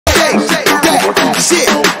Shit.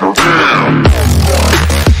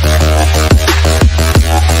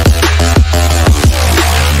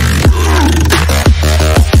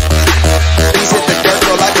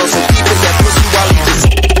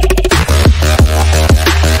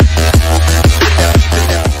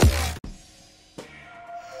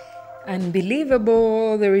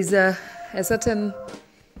 Unbelievable. There is a certain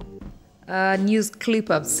news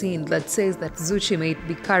clip I've seen that says that Zuchu might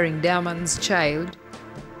be carrying Diamond's child.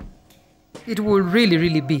 It will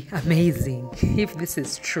really be amazing if this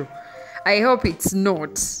is true. I hope it's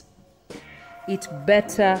not. It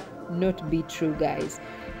better not be true, guys.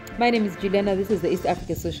 My name is Juliana. This is the East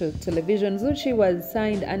Africa Social Television. Zuchu was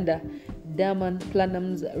signed under Diamond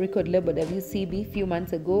Platnumz record label WCB a few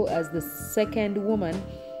months ago as the second woman,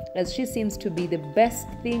 as she seems to be the best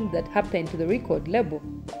thing that happened to the record label.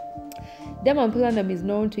 Diamond Platnumz is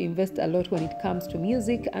known to invest a lot when it comes to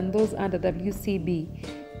music, and those under WCB.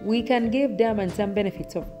 We can give Diamond some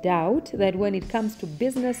benefits of doubt that when it comes to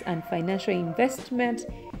business and financial investment,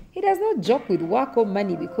 he does not joke with work or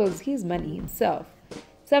money because he's money himself.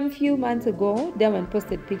 Some few months ago, Diamond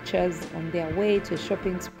posted pictures on their way to a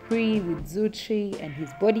shopping spree with Zuchu and his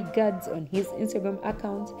bodyguards on his Instagram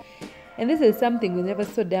account. And this is something we never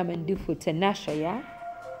saw Diamond do for Tanasha, yeah?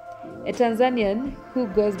 A Tanzanian who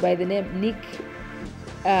goes by the name Nick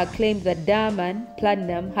claimed that Diamond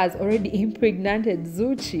Platnumz has already impregnated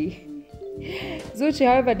Zuchu. Zuchu,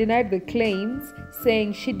 however, denied the claims,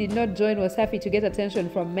 saying she did not join Wasafi to get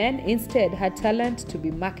attention from men. Instead, her talent to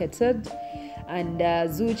be marketed. And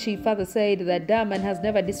Zuchu further said that Diamond has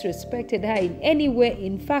never disrespected her in any way.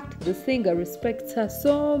 In fact, the singer respects her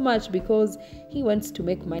so much because he wants to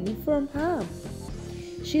make money from her.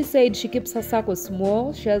 She said she keeps her circle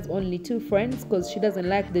small. She has only 2 friends because she doesn't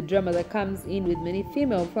like the drama that comes in with many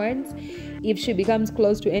female friends. If she becomes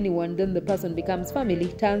close to anyone, then the person becomes family.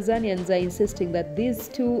 Tanzanians are insisting that these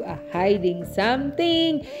two are hiding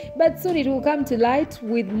something, but soon it will come to light,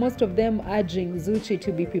 with most of them urging Zuchu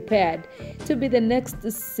to be prepared to be the next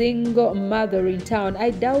single mother in town.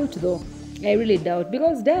 I doubt though. I really doubt,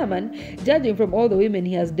 because Diamond, judging from all the women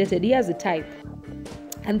he has dated, he has a type.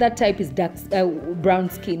 And that type is dark, brown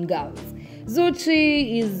skin girls.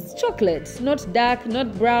 Zuchu is chocolate, not dark,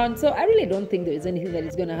 not brown. So I really don't think there is anything that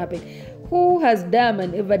is going to happen. Who has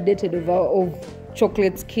Diamond ever dated of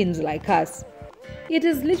chocolate skins like us? It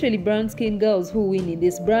is literally brown skin girls who win in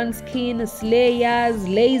this. Brown skin, slayers,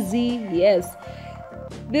 lazy. Yes.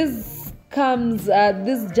 These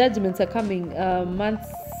judgments are coming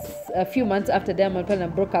a few months after Diamond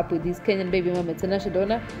Platnumz broke up with his Kenyan baby mama Tanasha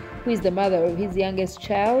Donna, who is the mother of his youngest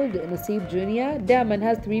child, Nasib Jr. Diamond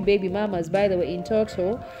has 3 baby mamas, by the way, in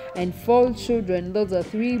total, and 4 children. Those are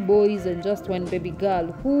 3 boys and just 1 baby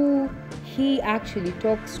girl, who he actually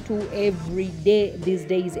talks to every day these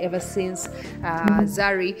days, ever since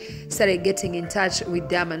Zari started getting in touch with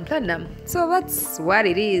Diamond Platnumz. So that's what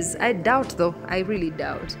it is. I doubt though. I really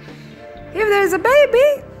doubt. If there is a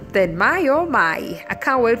baby, then my oh my, I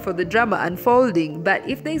can't wait for the drama unfolding. But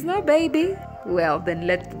if there's no baby, well, then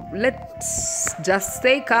let's just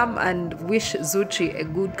stay calm and wish Zuchu a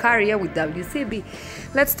good career with WCB.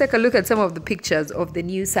 Let's take a look at some of the pictures of the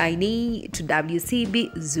new signee to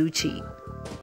WCB, Zuchu.